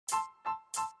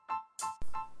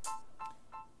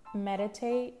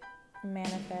Meditate,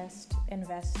 manifest,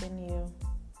 invest in you.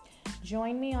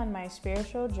 Join me on my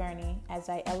spiritual journey as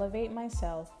I elevate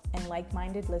myself and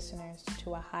like-minded listeners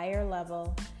to a higher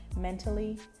level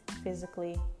mentally,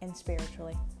 physically, and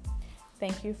spiritually.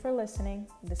 Thank you for listening.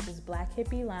 This is Black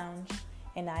Hippie Lounge,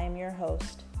 and I am your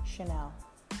host, Chanel.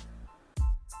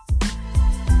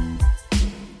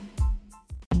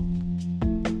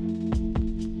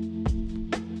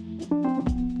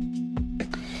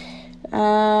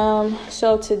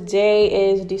 So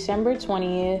today is December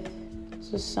 20th.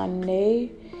 It's a Sunday.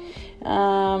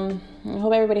 I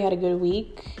hope everybody had a good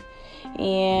week.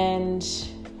 And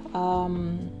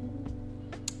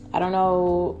I don't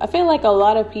know. I feel like a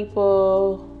lot of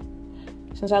people,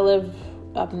 since I live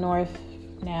up north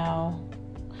now,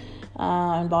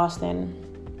 in Boston,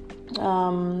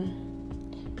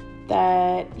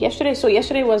 that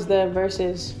yesterday was the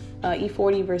versus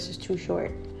E40 versus Too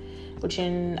Short.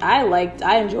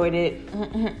 I enjoyed it.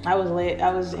 I was lit.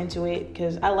 I was into it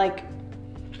because I like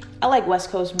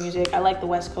West Coast music. I like the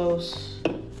West Coast.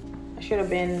 I should have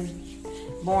been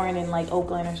born in like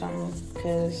Oakland or something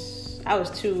because I was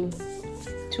too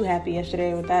happy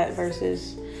yesterday with that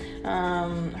versus.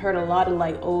 Heard a lot of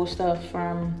like old stuff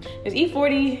from because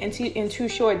E40 and Too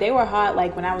Short. They were hot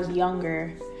like when I was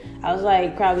younger. I was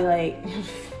like probably like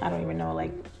I don't even know,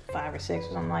 like 5 or 6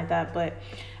 or something like that, but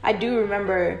I do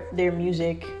remember their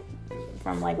music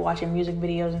from like watching music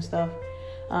videos and stuff.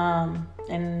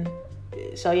 And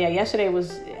so yeah, yesterday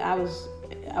I was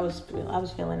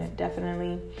feeling it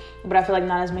definitely, but I feel like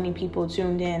not as many people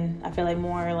tuned in. I feel like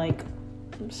more like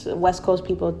West Coast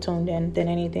people tuned in than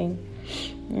anything,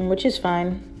 which is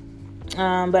fine.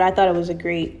 But I thought it was a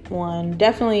great one.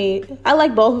 Definitely, I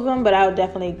like both of them, but I would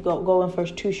definitely go in for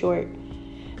Too Short.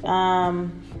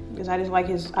 Because I just like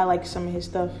some of his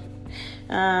stuff.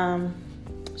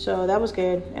 So that was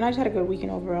good. And I just had a good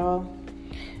weekend overall.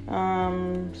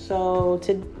 So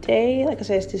today, like I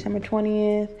said, it's December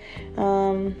 20th.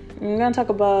 I'm going to talk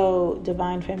about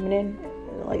divine feminine,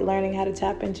 like learning how to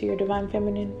tap into your divine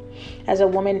feminine as a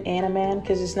woman and a man,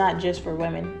 because it's not just for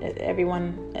women.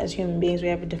 Everyone, as human beings, we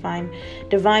have a divine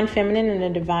feminine and a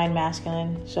divine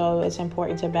masculine. So it's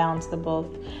important to balance the both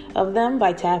of them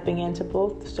by tapping into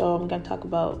both. So I'm going to talk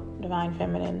about divine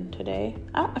feminine today.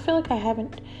 I feel like I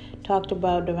haven't talked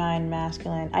about divine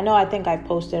masculine. I think I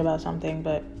posted about something,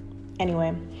 but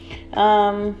anyway.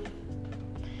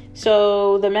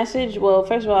 So the message, well,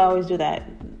 first of all, I always do that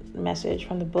message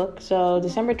from the book. So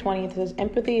December 20th says,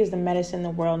 empathy is the medicine the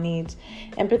world needs.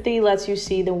 Empathy lets you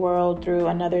see the world through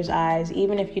another's eyes,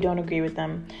 even if you don't agree with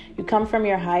them. You come from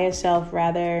your highest self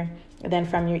rather than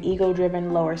from your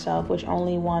ego-driven lower self, which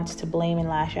only wants to blame and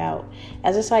lash out.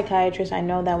 As a psychiatrist, I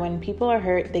know that when people are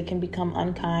hurt, they can become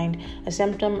unkind, a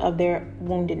symptom of their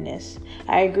woundedness.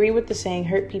 I agree with the saying,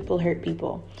 hurt people hurt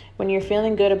people. When you're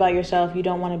feeling good about yourself, you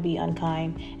don't want to be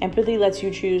unkind. Empathy lets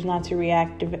you choose not to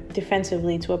react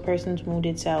defensively to a person's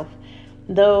wounded self.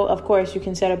 Though, of course, you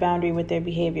can set a boundary with their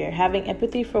behavior. Having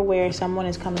empathy for where someone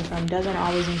is coming from doesn't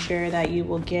always ensure that you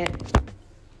will get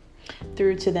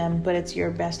through to them, but it's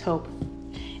your best hope.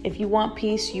 If you want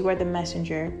peace, you are the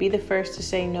messenger. Be the first to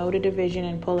say no to division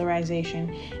and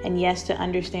polarization, and yes to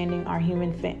understanding our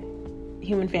human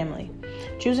family.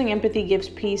 Choosing empathy gives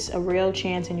peace a real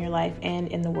chance in your life and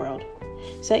in the world.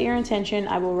 Set your intention.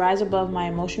 I will rise above my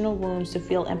emotional wounds to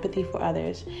feel empathy for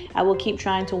others. I will keep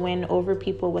trying to win over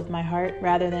people with my heart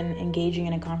rather than engaging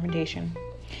in a confrontation.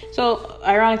 So,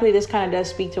 ironically, this kind of does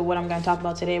speak to what I'm going to talk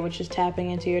about today, which is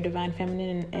tapping into your divine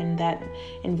feminine, and that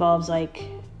involves like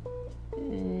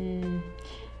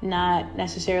not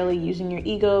necessarily using your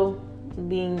ego,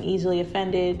 being easily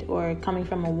offended, or coming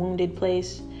from a wounded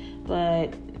place,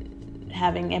 but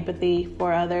having empathy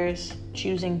for others,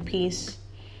 choosing peace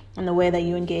in the way that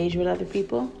you engage with other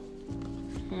people.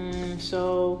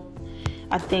 So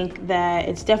I think that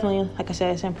it's definitely, like I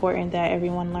said, it's important that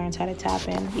everyone learns how to tap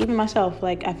in. Even myself,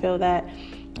 like I feel that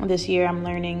this year I'm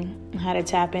learning how to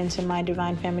tap into my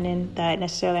divine feminine that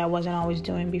necessarily I wasn't always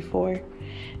doing before.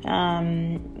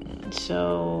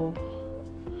 So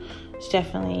it's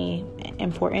definitely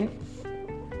important.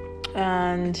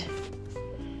 And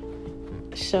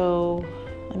so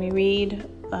let me read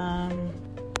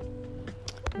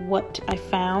what I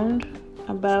found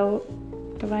about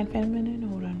divine feminine.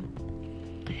 Hold on.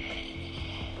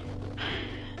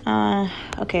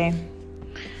 Okay.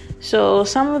 So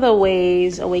some of the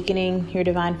ways awakening your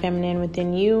divine feminine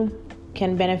within you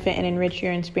can benefit and enrich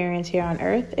your experience here on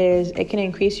earth is it can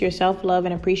increase your self-love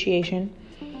and appreciation,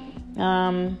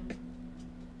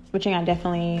 which I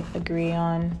definitely agree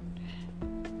on.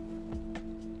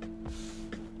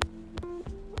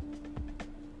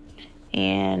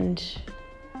 And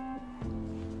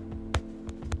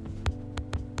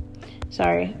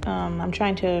sorry, I'm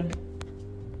trying to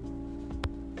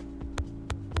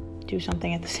do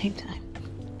something at the same time.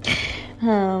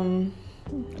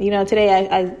 Today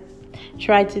I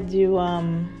tried to do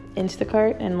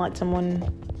Instacart and let someone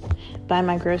buy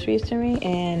my groceries to me,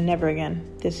 and never again.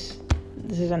 This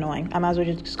is annoying. I might as well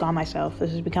just call myself.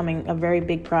 This is becoming a very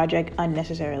big project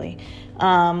unnecessarily.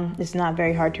 It's not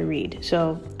very hard to read,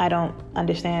 so I don't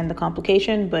understand the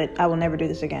complication, but I will never do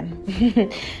this again.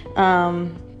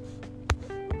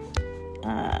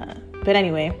 But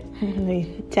anyway, let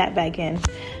me tap back in.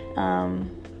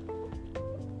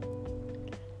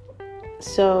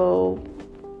 So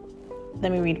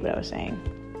let me read what I was saying.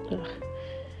 Ugh.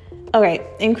 Okay,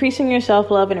 increasing your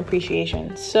self-love and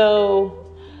appreciation.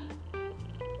 So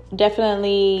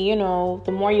definitely,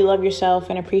 the more you love yourself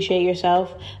and appreciate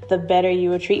yourself, the better you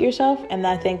will treat yourself. And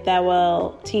I think that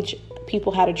will teach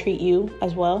people how to treat you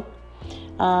as well.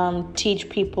 Teach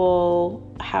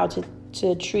people how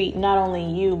to treat not only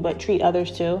you, but treat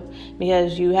others too,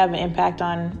 because you have an impact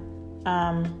on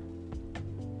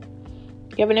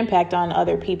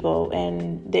other people,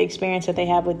 and the experience that they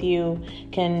have with you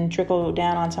can trickle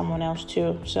down on someone else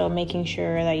too. So making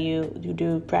sure that you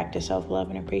do practice self-love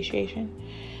and appreciation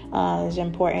is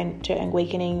important to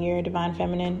awakening your divine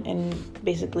feminine, and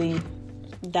basically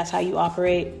that's how you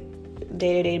operate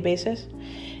day-to-day basis.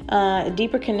 A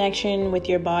deeper connection with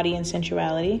your body and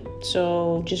sensuality.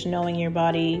 So just knowing your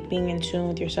body, being in tune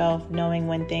with yourself, knowing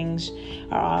when things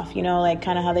are off, like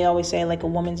kind of how they always say, like a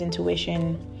woman's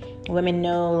intuition. Women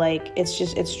know, like,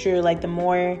 it's true. Like the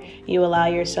more you allow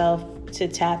yourself to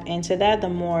tap into that, the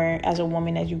more as a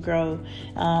woman, as you grow,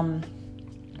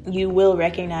 you will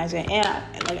recognize it. And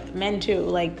like men too,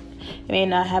 like they may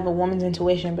not have a woman's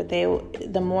intuition, but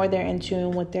the more they're in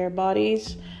tune with their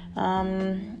bodies,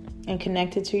 and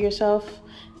connected to yourself,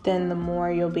 then the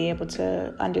more you'll be able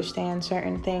to understand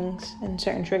certain things and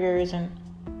certain triggers, and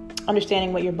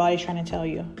understanding what your body's trying to tell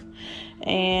you.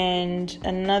 And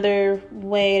another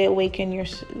way to awaken your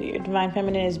divine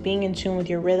feminine is being in tune with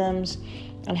your rhythms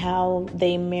and how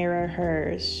they mirror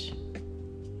hers.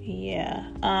 Yeah.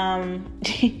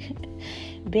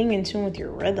 Being in tune with your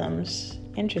rhythms.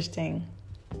 Interesting.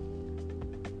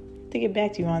 To get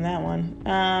back to you on that one.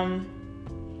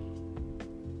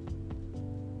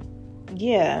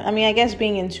 Yeah, I guess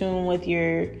being in tune with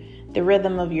the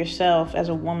rhythm of yourself as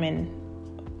a woman,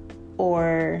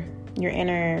 or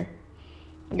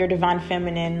your divine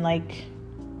feminine, like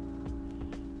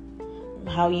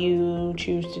how you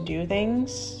choose to do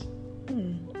things.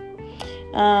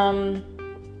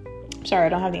 Sorry, I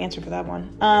don't have the answer for that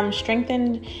one.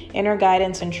 Strengthened inner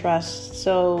guidance and trust.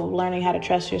 So learning how to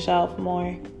trust yourself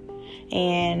more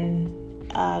and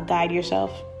guide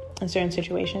yourself in certain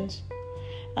situations.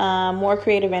 More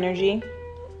creative energy.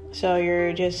 So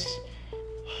you're just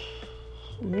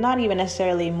not even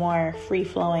necessarily more free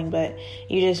flowing, but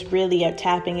you just really are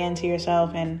tapping into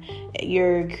yourself, and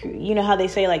how they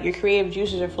say, like, your creative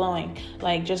juices are flowing,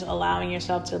 like just allowing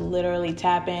yourself to literally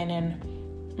tap in and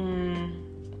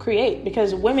create,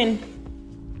 because women,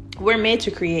 we're made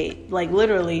to create, like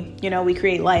literally, we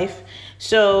create life.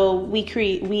 So we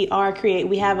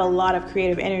have a lot of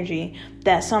creative energy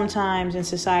that sometimes in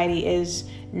society is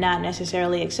not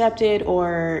necessarily accepted,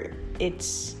 or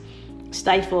it's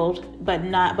stifled, but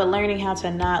learning how to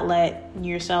not let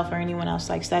yourself or anyone else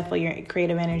like stifle your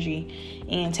creative energy,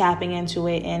 and tapping into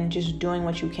it and just doing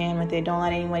what you can with it. Don't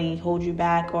let anybody hold you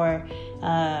back or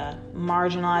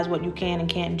marginalize what you can and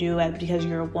can't do because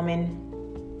you're a woman.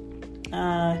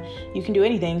 You can do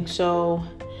anything. So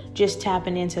just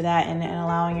tapping into that and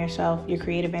allowing yourself, your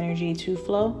creative energy to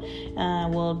flow,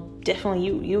 will definitely,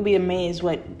 you'll be amazed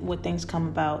what things come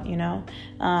about,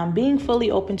 being fully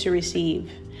open to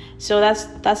receive. So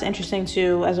that's interesting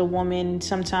too. As a woman,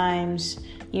 sometimes,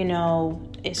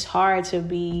 it's hard to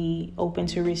be open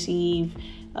to receive,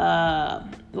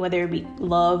 whether it be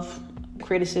love,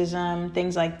 criticism,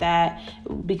 things like that,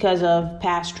 because of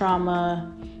past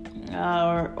trauma,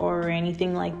 or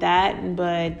anything like that.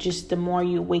 But just the more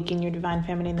you awaken your divine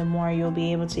feminine, the more you'll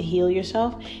be able to heal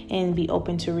yourself and be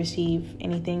open to receive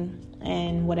anything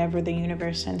and whatever the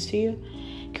universe sends to you.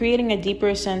 Creating a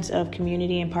deeper sense of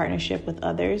community and partnership with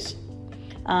others.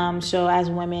 So as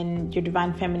women, your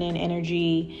divine feminine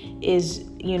energy is,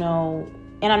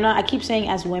 and I keep saying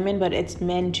as women, but it's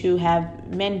men do have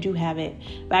it.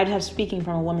 But I just speaking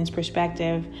from a woman's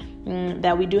perspective,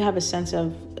 that we do have a sense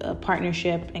of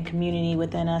partnership and community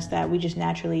within us that we just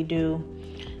naturally do,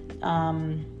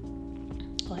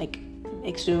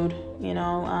 exude.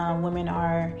 Women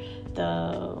are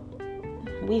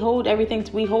we hold everything,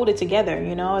 we hold it together,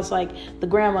 you know. It's like the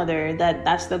grandmother,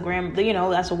 that's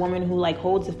a woman who like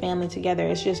holds the family together.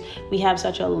 It's just, we have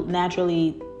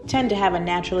tend to have a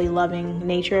naturally loving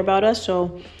nature about us,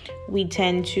 so we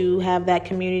tend to have that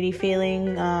community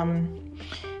feeling,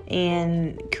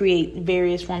 and create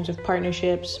various forms of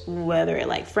partnerships, whether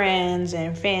like friends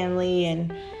and family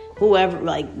and whoever,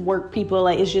 like work people,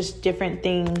 like it's just different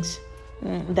things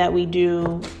that we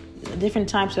do, different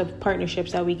types of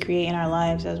partnerships that we create in our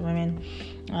lives as women.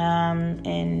 And,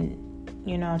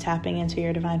 you know, tapping into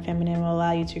your divine feminine will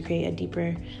allow you to create a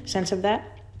deeper sense of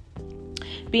that.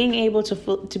 Being able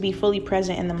to be fully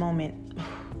present in the moment.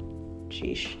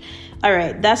 Sheesh. All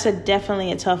right, that's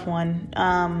definitely a tough one,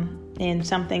 and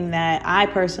something that I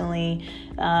personally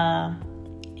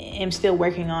am still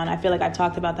working on. I feel like I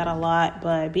talked about that a lot,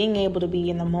 but being able to be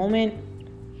in the moment,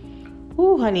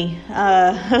 ooh, honey,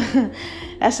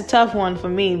 that's a tough one for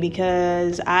me,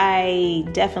 because I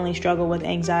definitely struggle with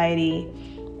anxiety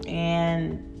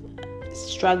and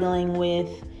struggling with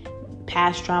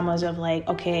past traumas of like,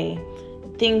 okay,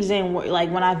 things didn't work, like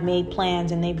when I've made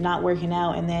plans and they've not working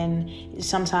out, and then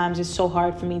sometimes it's so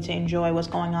hard for me to enjoy what's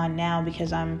going on now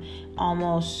because I'm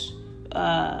almost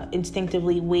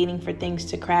instinctively waiting for things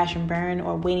to crash and burn,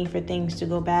 or waiting for things to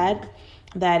go bad,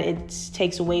 that it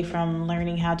takes away from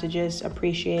learning how to just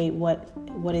appreciate what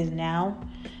is now.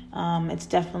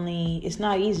 It's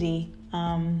not easy,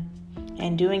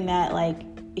 and doing that like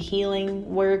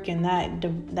healing work and the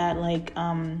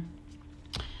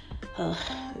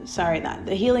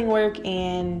healing work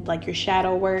and like your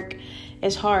shadow work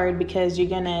is hard, because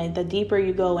the deeper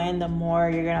you go in, the more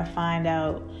you're gonna find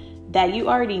out that you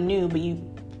already knew, but you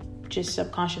just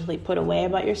subconsciously put away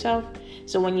about yourself.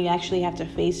 So when you actually have to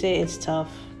face it, it's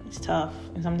tough.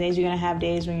 And some days you're gonna have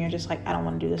days when you're just like, I don't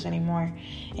want to do this anymore,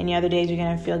 and the other days you're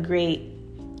gonna feel great.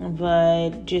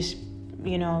 But just,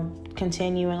 you know,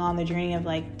 continuing on the journey of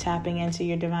like tapping into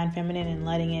your divine feminine and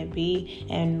letting it be,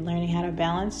 and learning how to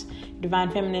balance divine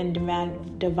feminine,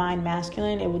 divine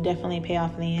masculine, it will definitely pay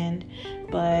off in the end.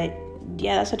 But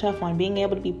yeah, that's a tough one. Being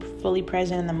able to be fully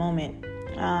present in the moment.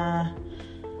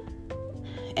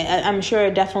 I'm sure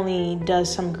it definitely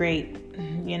does some great,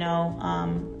 you know,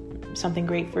 something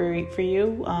great for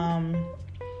you.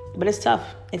 But it's tough.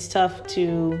 It's tough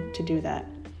to do that,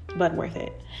 but worth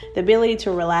it. The ability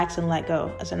to relax and let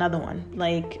go is another one.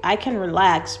 Like, I can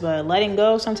relax, but letting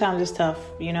go sometimes is tough.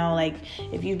 You know, like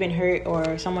if you've been hurt,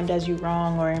 or someone does you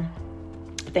wrong, or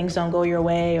things don't go your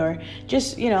way, or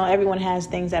just, you know, everyone has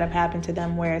things that have happened to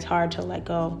them where it's hard to let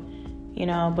go, you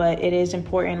know. But it is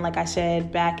important, like I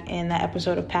said back in that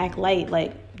episode of Pack Light,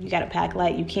 like you got to pack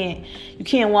light. You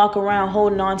can't walk around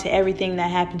holding on to everything that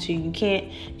happened to you. You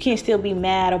can't still be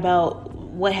mad about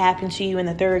what happened to you in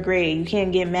the 3rd grade. You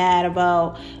can't get mad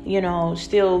about, you know,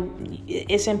 still,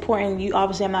 it's important. You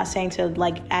obviously, I'm not saying to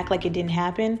like act like it didn't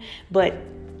happen, but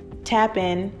tap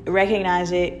in,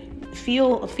 recognize it,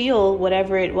 feel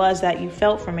whatever it was that you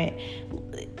felt from it.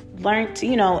 Learn to,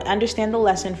 you know, understand the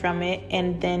lesson from it,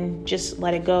 and then just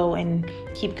let it go and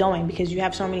keep going, because you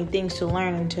have so many things to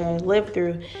learn and to live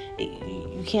through.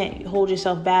 You can't hold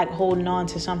yourself back holding on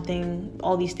to something,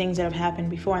 all these things that have happened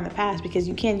before in the past, because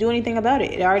you can't do anything about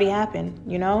it. It already happened,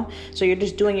 you know? So you're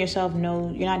just doing yourself you're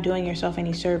not doing yourself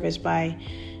any service by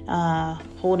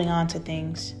holding on to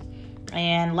things.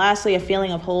 And lastly, a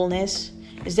feeling of wholeness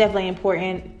is definitely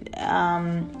important,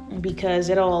 because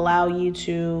it'll allow you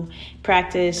to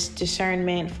practice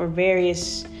discernment for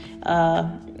various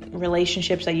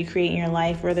relationships that you create in your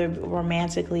life, whether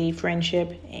somatically,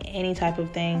 friendship, any type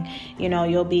of thing. You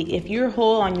know, if you're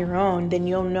whole on your own, then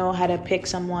you'll know how to pick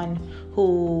someone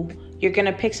who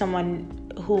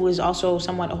is also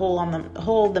somewhat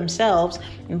whole themselves,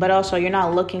 but also you're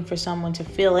not looking for someone to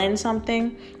fill in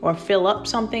something or fill up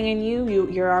something in you.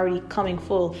 You're already coming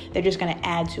full. They're just going to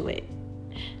add to it.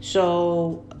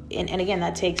 So, and again,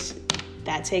 that takes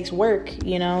work,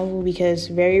 you know, because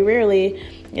very rarely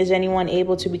is anyone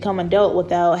able to become adult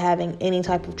without having any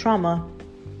type of trauma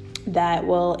that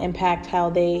will impact how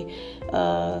they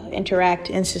interact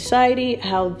in society,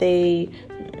 how they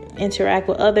interact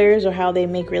with others, or how they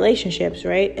make relationships,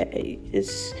 right?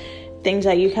 It's things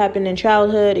that you happen in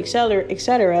childhood,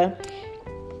 etc.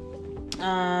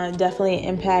 Definitely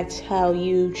impact how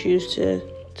you choose to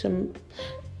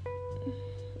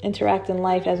interact in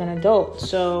life as an adult.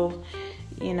 So,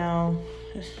 you know,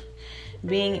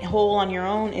 being whole on your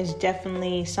own is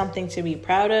definitely something to be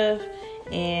proud of,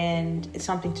 and it's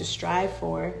something to strive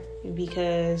for,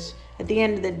 because at the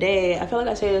end of the day, I feel like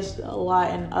I say this a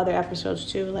lot in other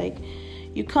episodes too, like,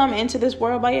 you come into this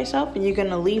world by yourself and you're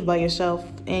going to leave by yourself,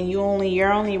 and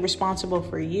you're only responsible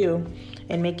for you.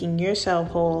 and making yourself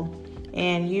whole.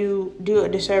 And you do a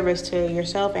disservice to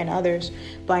yourself and others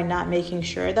by not making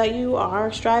sure that you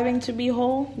are striving to be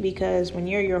whole, because when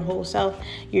you're your whole self,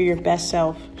 you're your best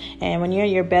self. And when you're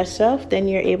your best self, then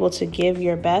you're able to give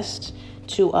your best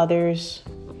to others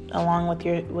along with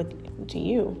to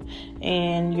you.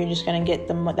 And you're just going to get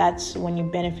that's when you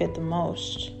benefit the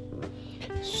most.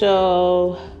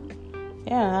 So,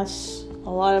 yeah, that's a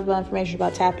lot of information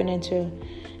about how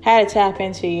to tap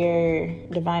into your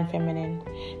divine feminine.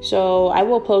 So I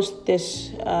will post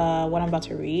this, what I'm about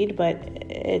to read, but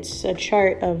it's a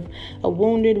chart of a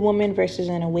wounded woman versus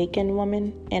an awakened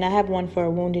woman. And I have one for a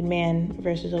wounded man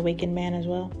versus awakened man as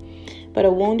well. But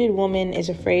a wounded woman is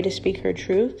afraid to speak her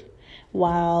truth,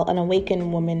 while an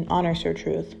awakened woman honors her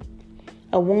truth.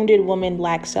 A wounded woman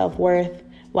lacks self-worth,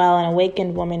 while an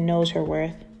awakened woman knows her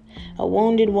worth. A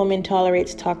wounded woman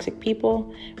tolerates toxic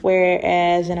people,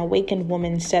 whereas an awakened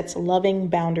woman sets loving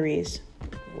boundaries.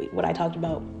 What I talked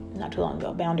about not too long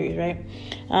ago, boundaries, right?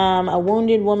 A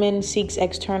wounded woman seeks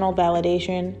external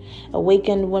validation.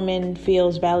 Awakened woman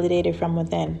feels validated from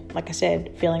within. Like I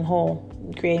said, feeling whole,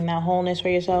 creating that wholeness for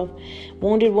yourself.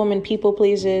 Wounded woman people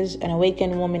pleases. An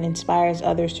awakened woman inspires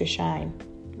others to shine.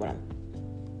 What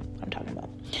I'm talking about.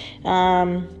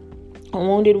 A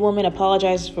wounded woman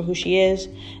apologizes for who she is.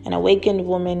 An awakened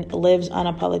woman lives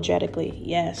unapologetically.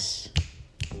 Yes.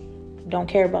 Don't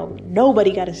care about what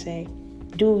nobody got to say.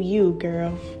 Do you,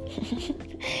 girl.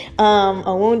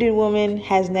 A wounded woman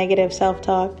has negative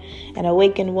self-talk. An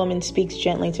awakened woman speaks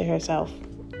gently to herself.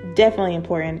 Definitely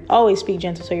important. Always speak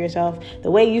gentle to yourself. The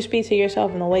way you speak to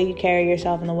yourself and the way you carry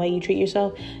yourself and the way you treat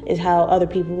yourself is how other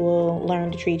people will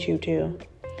learn to treat you too.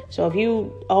 So if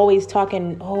you always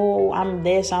talking, oh, I'm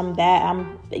this, I'm that,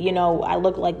 I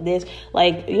look like this,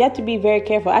 like, you have to be very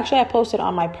careful. Actually, I posted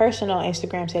on my personal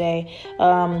Instagram today,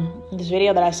 this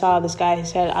video that I saw. This guy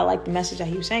said, I like the message that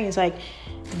he was saying. It's like,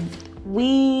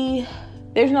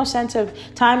 there's no sense of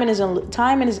time is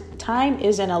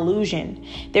an illusion.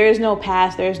 There is no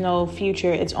past, there is no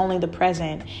future. It's only the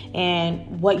present,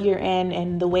 and what you're in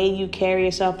and the way you carry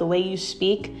yourself, the way you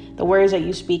speak, the words that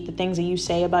you speak, the things that you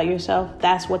say about yourself,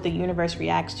 that's what the universe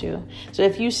reacts to. So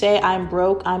if you say, I'm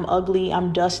broke, I'm ugly,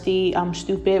 I'm dusty, I'm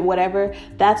stupid, whatever,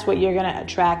 that's what you're going to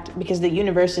attract, because the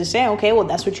universe is saying, okay, well,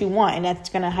 that's what you want. And that's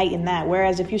going to heighten that.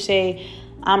 Whereas if you say,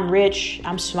 I'm rich,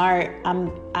 I'm smart, I'm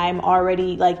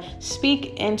already, like,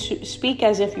 speak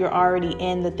as if you're already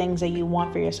in the things that you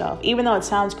want for yourself. Even though it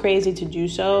sounds crazy to do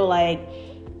so, like,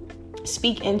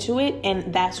 speak into it,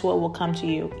 and that's what will come to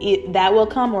you. That will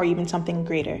come, or even something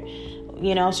greater.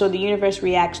 So the universe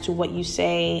reacts to what you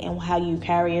say and how you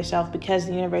carry yourself, because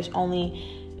the universe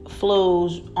only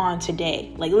flows on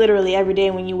today. Like, literally every day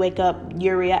when you wake up,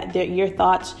 your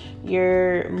thoughts,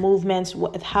 your movements,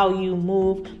 how you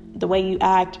move, the way you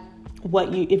act,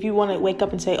 if you want to wake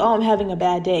up and say, oh, I'm having a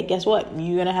bad day, guess what?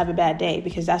 You're going to have a bad day,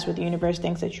 because that's what the universe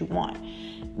thinks that you want.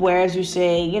 Whereas you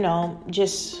say,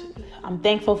 I'm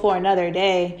thankful for another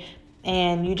day,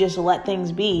 and you just let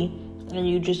things be, and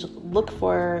you just look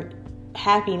for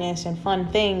happiness and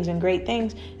fun things and great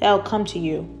things, that'll come to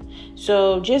you.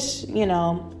 So just,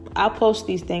 I'll post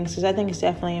these things because I think it's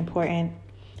definitely important.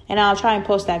 And I'll try and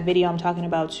post that video I'm talking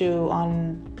about too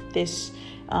on this,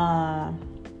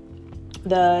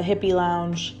 the Hippie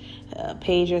Lounge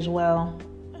page as well.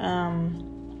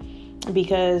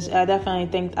 Because I definitely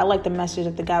think, I like the message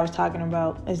that the guy was talking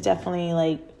about. It's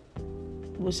definitely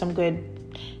with some good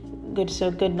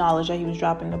knowledge that he was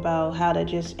dropping about how to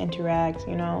just interact,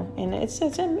 and it's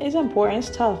important.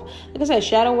 It's tough. Like I said,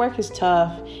 shadow work is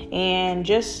tough, and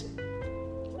just,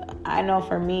 I know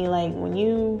for me,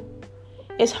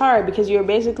 it's hard because you're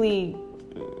basically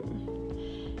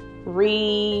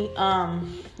you're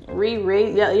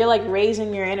like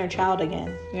raising your inner child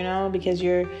again, because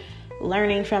you're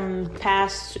learning from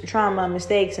past trauma,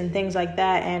 mistakes, and things like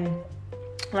that, and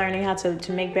learning how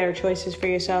to make better choices for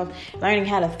yourself, learning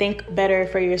how to think better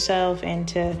for yourself, and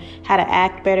how to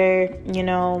act better,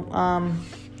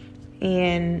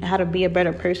 and how to be a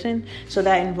better person. So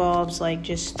that involves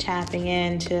just tapping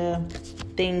into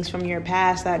things from your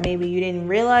past that maybe you didn't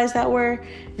realize that were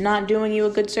not doing you a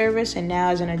good service, and now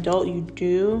as an adult you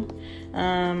do.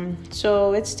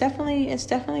 So it's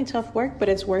definitely tough work, but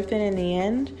it's worth it in the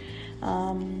end.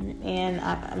 And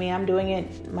I'm doing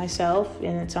it myself,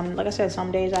 and like I said,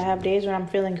 some days I have days when I'm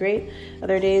feeling great,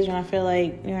 other days when I feel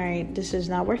like, all right, this is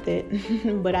not worth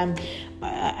it. But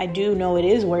I do know it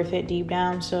is worth it deep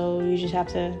down. So you just have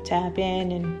to tap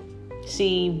in and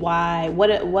see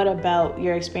what about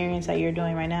your experience that you're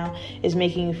doing right now is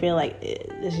making you feel like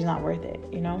this is not worth it,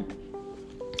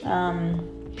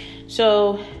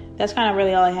 So that's kind of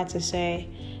really all I had to say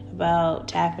about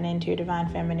tapping into your divine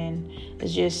feminine.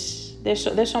 It's just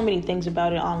there's so many things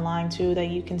about it online too that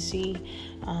you can see,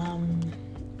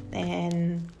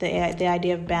 and the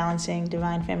idea of balancing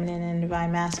divine feminine and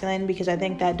divine masculine, because I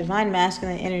think that divine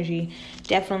masculine energy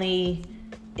definitely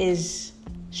is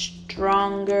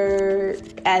stronger,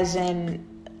 as in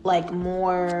like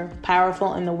more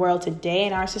powerful in the world today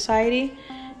in our society.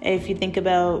 If you think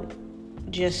about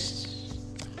just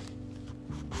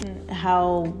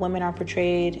how women are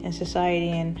portrayed in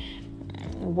society and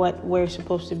what we're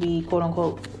supposed to be, quote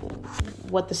unquote,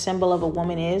 what the symbol of a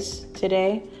woman is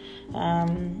today,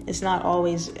 it's not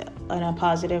always in a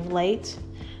positive light.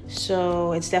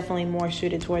 So it's definitely more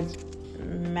suited towards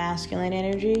masculine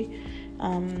energy.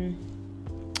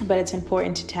 But it's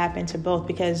important to tap into both,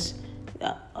 because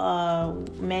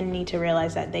men need to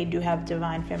realize that they do have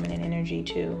divine feminine energy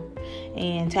too.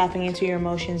 And tapping into your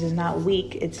emotions is not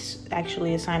weak. It's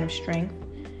actually a sign of strength.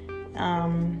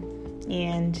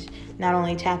 And not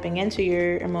only tapping into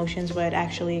your emotions, but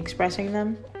actually expressing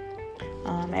them.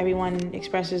 Everyone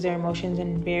expresses their emotions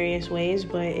in various ways,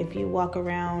 but if you walk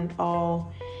around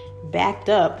all backed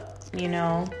up,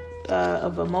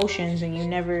 of emotions, and you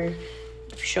never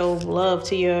show love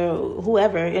to your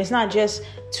whoever, it's not just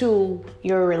to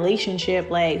your relationship,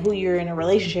 like who you're in a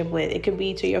relationship with. It could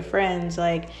be to your friends,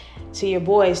 like to your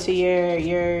boys, to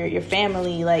your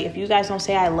family. Like if you guys don't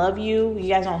say I love you, you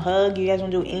guys don't hug, you guys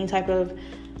don't do any type of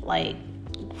like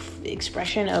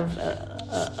expression of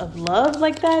love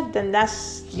like that, then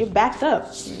you're backed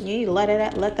up. You need to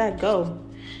let that go.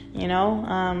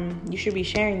 You should be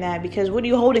sharing that, because what are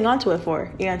you holding on to it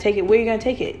for? You're gonna take it. Where are you gonna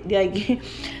take it? Like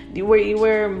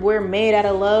we're made out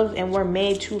of love, and we're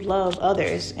made to love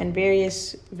others in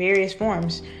various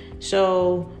forms.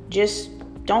 So just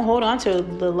don't hold on to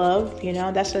the love.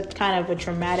 That's a kind of a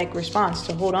traumatic response,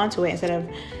 to hold on to it instead of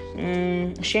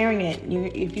sharing it.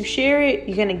 If you share it,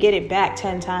 you're gonna get it back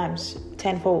 10 times,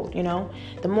 tenfold.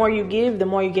 The more you give, the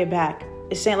more you get back.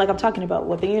 It's saying, like I'm talking about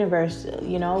with the universe,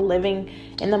 living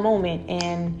in the moment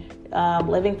and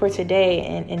living for today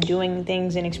and doing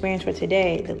things and experience for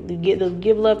today. The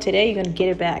give love today, you're going to get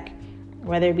it back,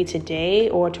 whether it be today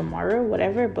or tomorrow,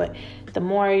 whatever. But the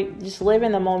more, just live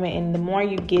in the moment, and the more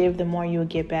you give, the more you'll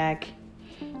get back.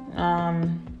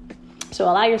 So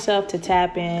allow yourself to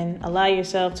tap in, allow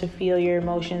yourself to feel your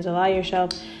emotions, allow yourself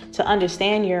to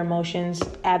understand your emotions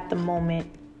at the moment.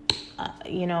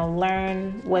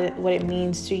 Learn what it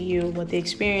means to you, what the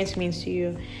experience means to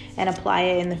you, and apply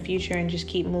it in the future, and just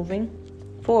keep moving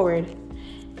forward.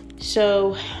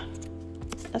 So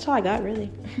that's all I got, really.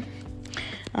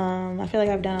 I feel like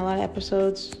I've done a lot of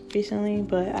episodes recently,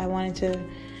 but I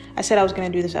said I was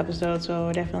going to do this episode, so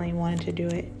I definitely wanted to do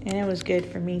it. And it was good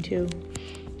for me too,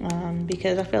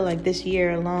 because I feel like this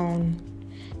year alone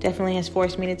definitely has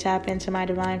forced me to tap into my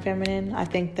divine feminine. I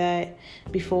think that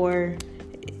before,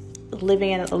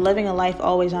 living a life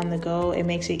always on the go, it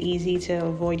makes it easy to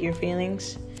avoid your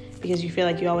feelings, because you feel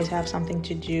like you always have something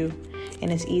to do, and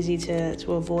it's easy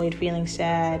to avoid feeling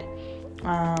sad,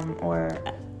 or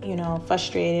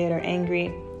frustrated or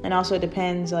angry. And also it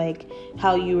depends like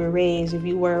how you were raised. If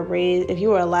you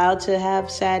were allowed to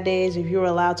have sad days, if you were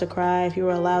allowed to cry, if you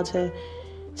were allowed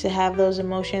to have those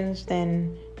emotions,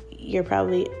 then you're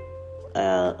probably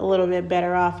a little bit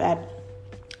better off at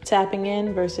tapping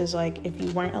in, versus like if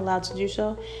you weren't allowed to do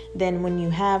so, then when you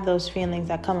have those feelings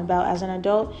that come about as an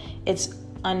adult, it's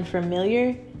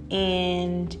unfamiliar,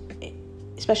 and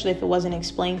especially if it wasn't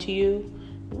explained to you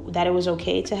that it was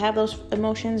okay to have those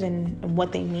emotions and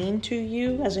what they mean to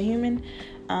you as a human,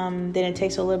 then it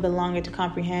takes a little bit longer to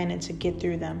comprehend and to get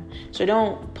through them. So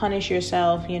don't punish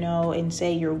yourself, and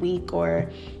say you're weak, or,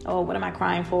 oh, what am I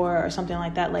crying for, or something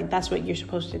like that. Like that's what you're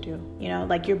supposed to do.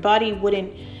 Like your body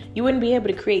you wouldn't be able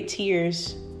to create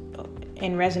tears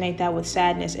and resonate that with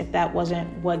sadness if that wasn't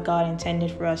what God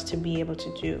intended for us to be able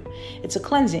to do. It's a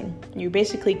cleansing. You're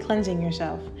basically cleansing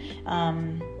yourself.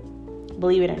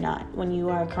 Believe it or not, when you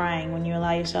are crying, when you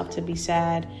allow yourself to be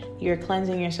sad, you're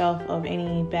cleansing yourself of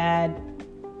any bad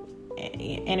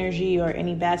energy or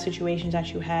any bad situations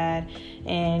that you had,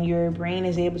 and your brain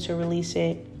is able to release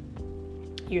it.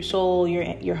 Your soul,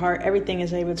 your heart, everything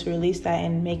is able to release that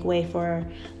and make way for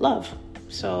love.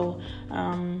 So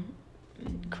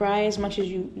cry as much as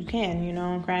you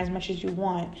can, cry as much as you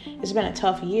want. It's been a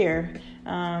tough year,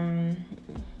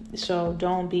 so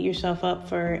don't beat yourself up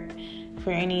for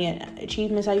any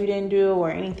achievements that you didn't do, or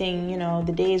anything,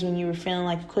 the days when you were feeling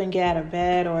like you couldn't get out of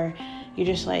bed, or you're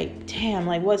just like, damn,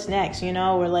 like what's next,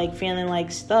 or like feeling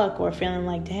like stuck, or feeling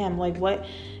like, damn, like what,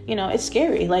 it's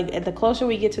scary. Like the closer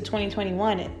we get to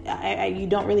 2021, you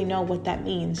don't really know what that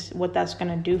means, what that's going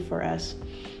to do for us.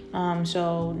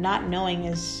 So not knowing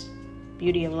is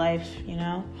beauty of life, you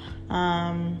know.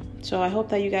 So I hope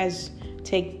that you guys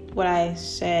take what I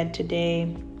said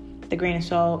today, the grain of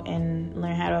salt, and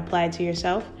learn how to apply it to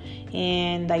yourself,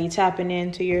 and that you tapping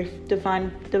into your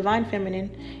divine feminine,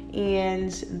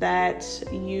 and that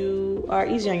you are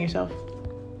easy on yourself,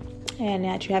 and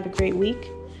that you have a great week.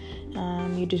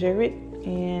 You deserve it.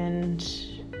 And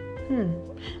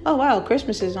oh wow,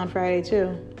 Christmas is on Friday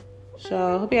too,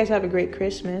 so I hope you guys have a great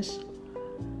Christmas.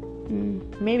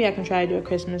 Maybe I can try to do a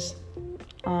Christmas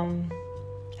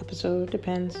episode,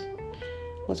 depends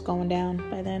what's going down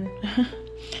by then.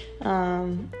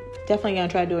 Definitely gonna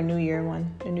try to do a New Year's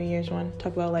one,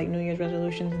 talk about like New Year's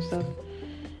resolutions and stuff,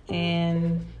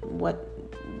 and what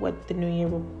the New Year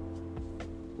will,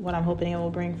 what I'm hoping it will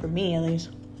bring for me at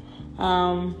least.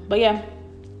 But yeah,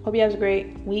 hope you have a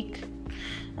great week.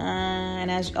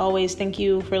 And as always, thank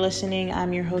you for listening.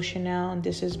 I'm your host, Chanel, and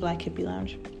this is Black Hippie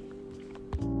Lounge.